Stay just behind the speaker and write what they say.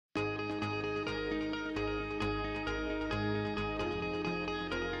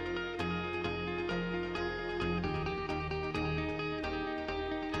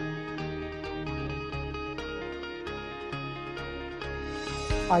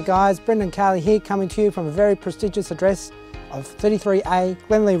Hi guys, Brendan and Carly here, coming to you from a very prestigious address of 33A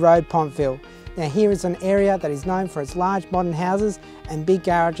Glen Road, Pontville. Now here is an area that is known for its large modern houses and big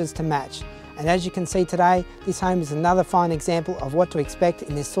garages to match. And as you can see today, this home is another fine example of what to expect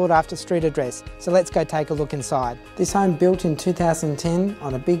in this sought after street address. So let's go take a look inside. This home, built in 2010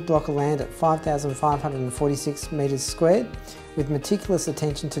 on a big block of land at 5,546 metres squared, with meticulous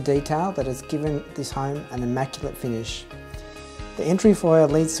attention to detail that has given this home an immaculate finish. The entry foyer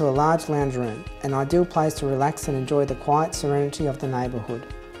leads to a large lounge room, an ideal place to relax and enjoy the quiet serenity of the neighbourhood.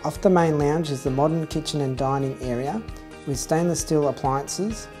 Off the main lounge is the modern kitchen and dining area with stainless steel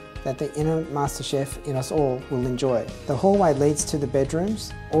appliances that the inner master chef in us all will enjoy. The hallway leads to the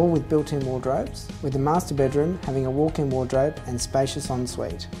bedrooms, all with built-in wardrobes, with the master bedroom having a walk-in wardrobe and spacious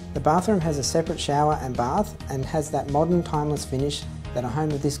ensuite. The bathroom has a separate shower and bath and has that modern timeless finish that a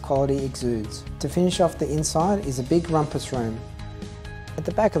home of this quality exudes. To finish off the inside is a big rumpus room. At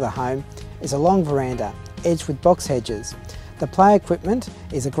the back of the home is a long veranda, edged with box hedges. The play equipment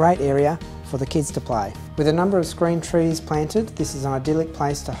is a great area for the kids to play. With a number of screen trees planted, this is an idyllic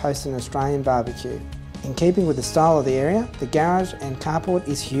place to host an Australian barbecue. In keeping with the style of the area, the garage and carport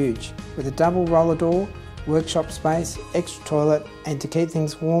is huge, with a double roller door, workshop space, extra toilet, and to keep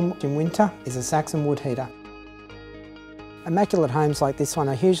things warm in winter is a Saxon wood heater. Immaculate homes like this one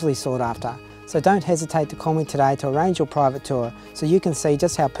are hugely sought after, so don't hesitate to call me today to arrange your private tour so you can see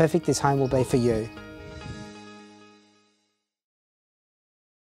just how perfect this home will be for you.